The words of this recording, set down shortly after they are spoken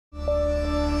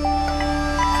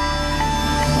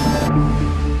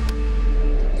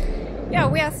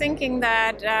are thinking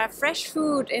that fresh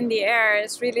food in the air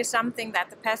is really something that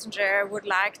the passenger would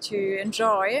like to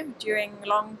enjoy during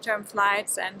long-term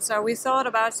flights, and so we thought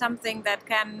about something that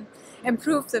can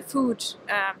improve the food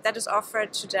that is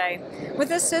offered today. With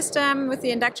this system, with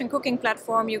the Induction Cooking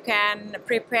Platform, you can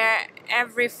prepare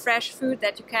every fresh food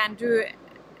that you can do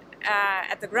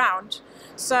at the ground.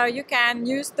 So you can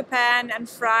use the pan and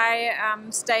fry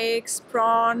steaks,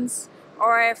 prawns,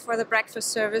 or for the breakfast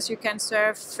service you can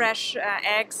serve fresh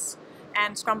eggs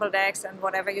and scrambled eggs and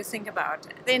whatever you think about.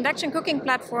 The Induction Cooking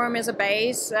Platform is a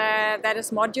base that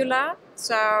is modular,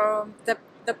 so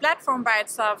the platform by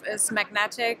itself is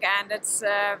magnetic and it's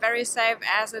very safe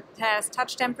as it has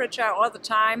touch temperature all the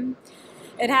time.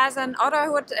 It has an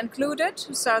auto hood included,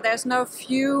 so there's no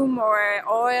fume or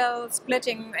oil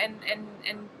splitting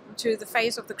into the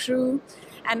face of the crew.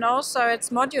 And also it's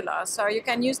modular, so you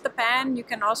can use the pan, you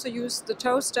can also use the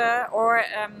toaster or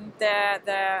the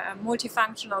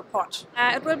multifunctional pot.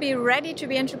 It will be ready to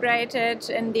be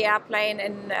integrated in the airplane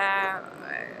in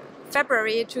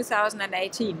February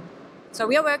 2018. So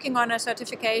we are working on a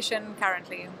certification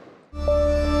currently.